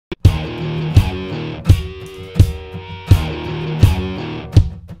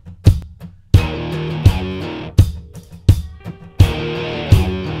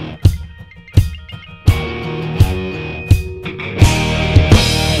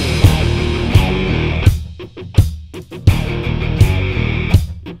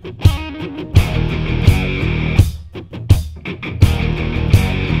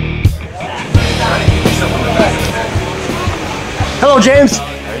James.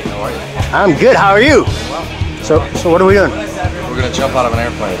 Hey, how are you? I'm good. How are you? So what are we doing? We're gonna jump out of an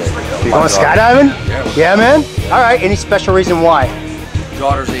airplane today. You going skydiving? Yeah. Yeah, man. All right. Any special reason why?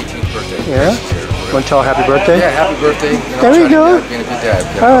 Daughter's 18th birthday. Yeah. Want to tell her happy birthday? Yeah, happy birthday. There we go. Being a good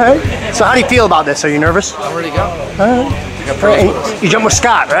dad. All right. So how do you feel about this? Are you nervous? I'm ready to go. All right. We got friends with us. You jump with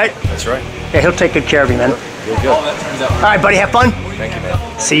Scott, right? That's right. Yeah, he'll take good care of you, man. Good. All right, buddy. Have fun. Thank you,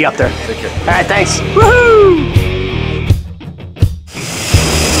 man. See you up there. Take care. All right. Thanks. Woohoo!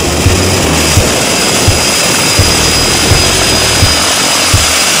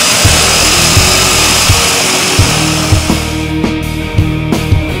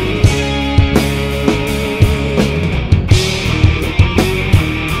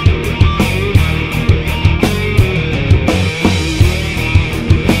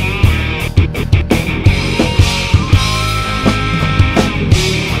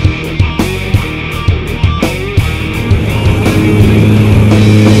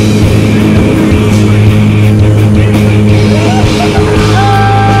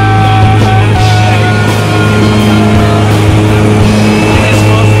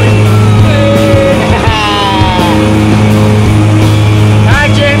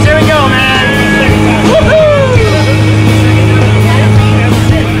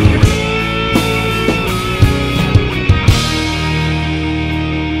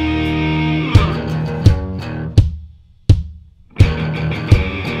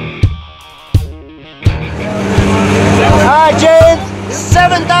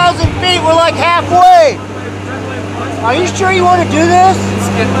 Are you sure you want to do this?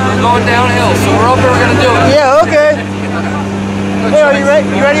 We're going downhill, so we're up and we're gonna do it. Yeah, okay. Hey, are you ready?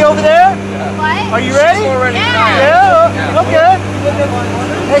 You ready over there? What? Are you ready? Yeah, okay.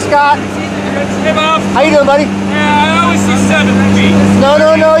 Hey, Scott. Hey, Bob. How you doing, buddy? Yeah, I always see 7 feet. No,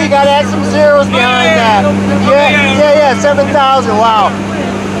 you gotta add some zeros behind that. Yeah, 7,000, wow.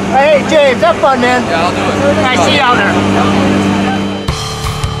 Hey, James, have fun, man. Yeah, I'll do it. All right, see you out there.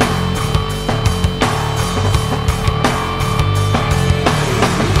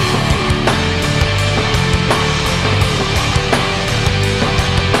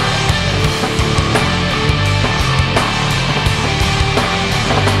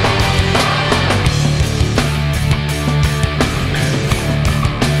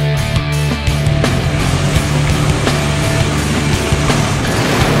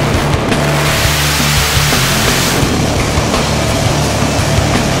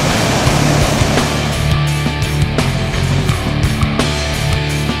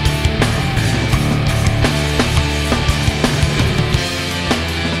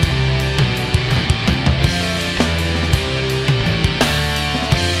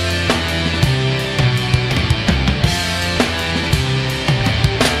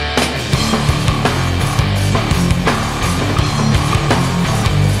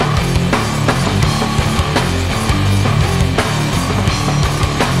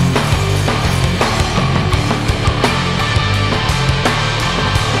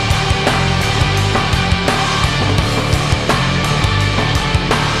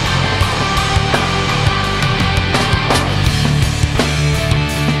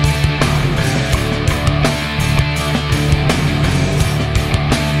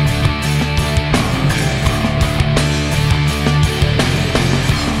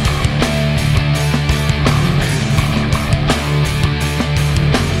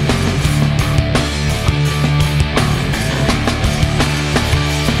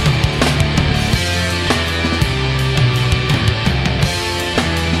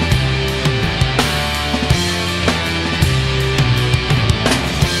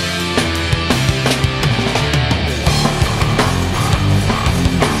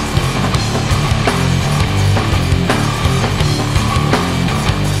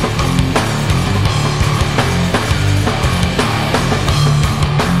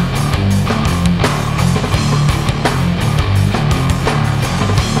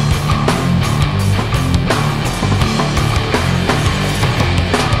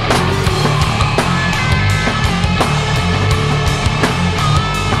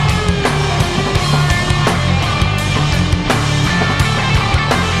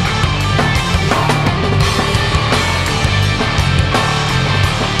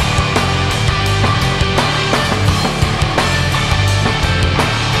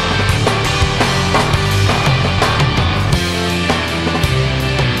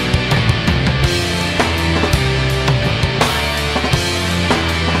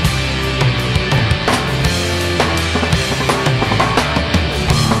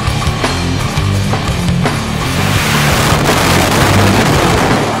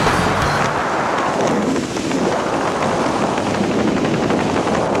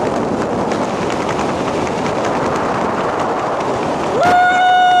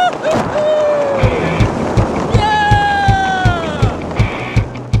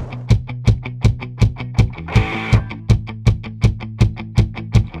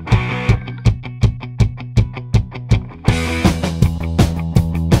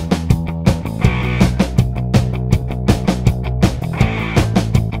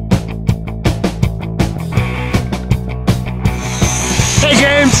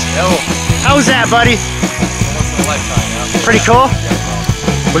 How was that, buddy? Pretty cool?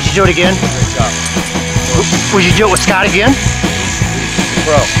 Would you do it again? Would you do it with Scott again?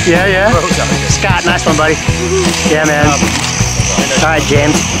 Bro. Yeah. Scott, nice one, buddy. Yeah, man. All right,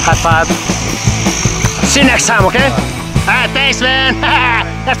 James. High five. See you next time, okay? All right, thanks, man.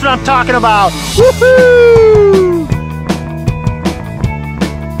 That's what I'm talking about. Woohoo!